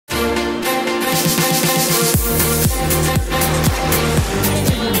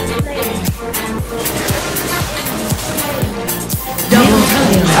Double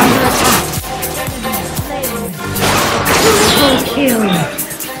kill under attack. Triple kill.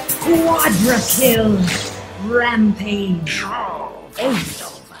 Quadra kill. Rampage. Ace.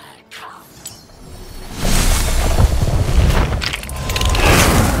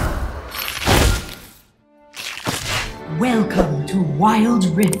 Welcome to Wild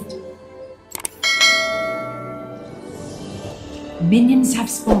Rift. Minions have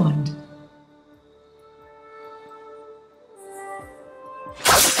spawned.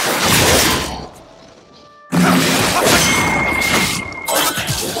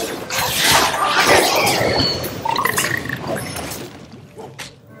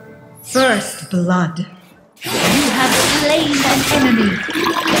 First blood. You have slain an enemy.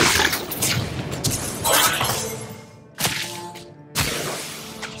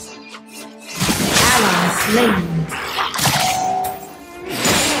 Ally slain.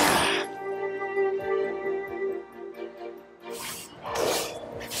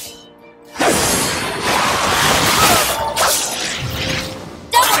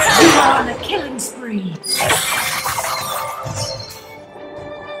 You are on a killing spree.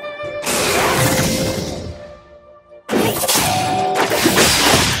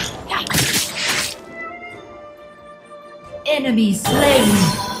 Enemy slain.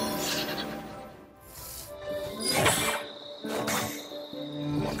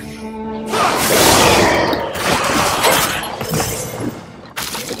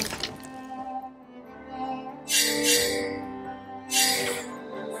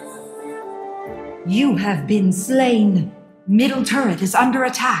 You have been slain. Middle turret is under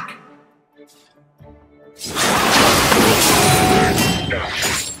attack.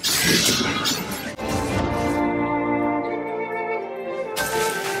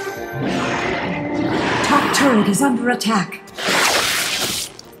 Top turret is under attack.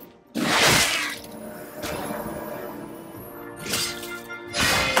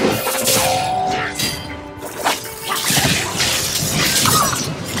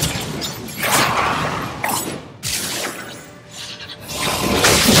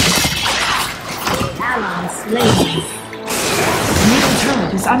 Ally slain. Middle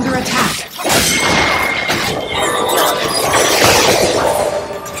turret is under attack.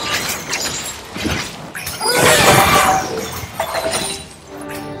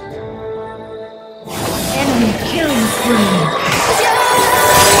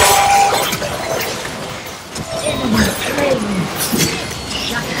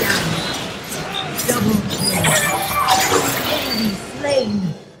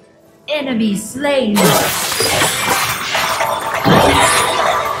 Enemy slain.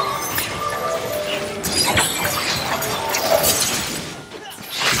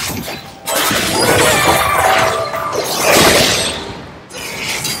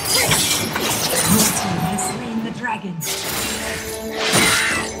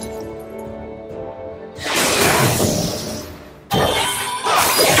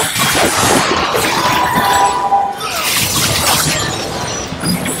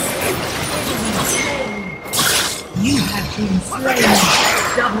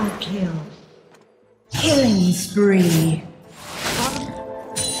 Double kill. Killing spree.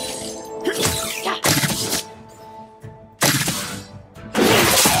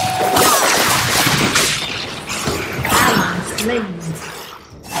 Ally slain.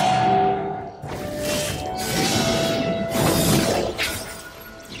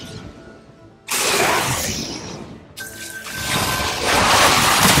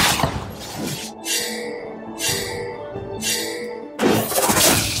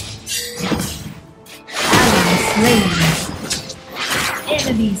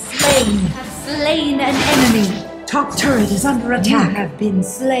 Enemy slain. Have slain an enemy. Top turret is under attack. You have been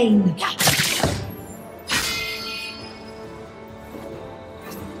slain.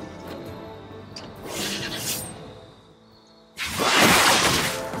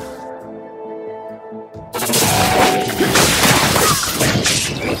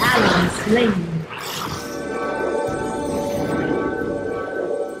 Ally slain.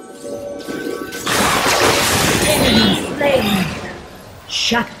 Enemy slain.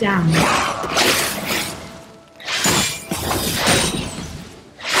 Shut down. Your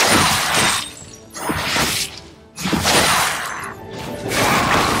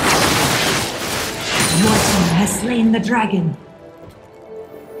team has slain the dragon.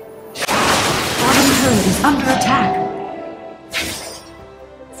 Bottom turret is under attack.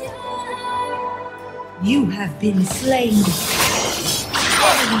 You have been slain. Enemy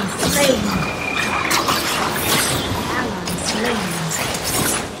slain. Ally slain.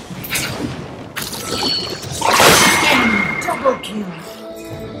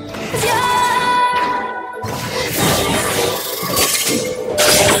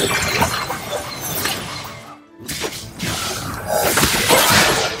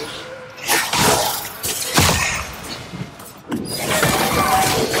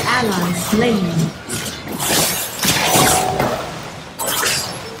 slain.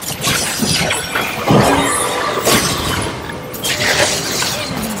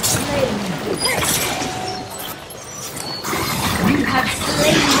 You have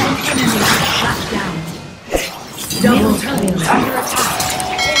slain an enemy. Shut down. Double kill. Under attack.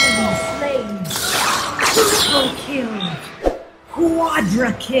 Enemy slain. Triple kill.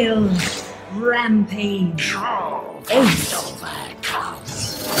 Quadra kill. Rampage. Ace.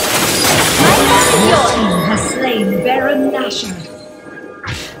 Your team has slain Baron Nashor.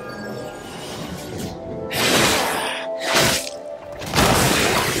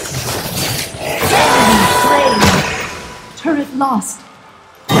 Enemy slain. Turret lost.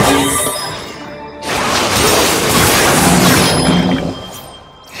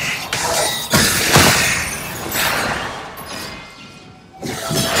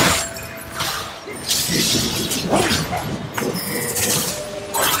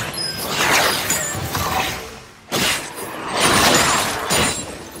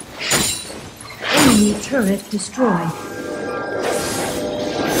 Enemy turret destroyed.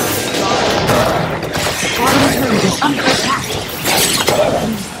 Bottom turret is under attack.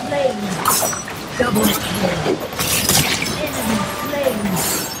 Enemy slain. Double kill. Enemy slain.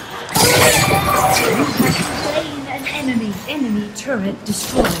 You have slain an enemy. Enemy turret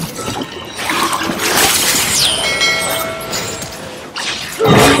destroyed.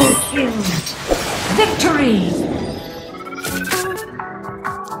 Triple kill. Victory!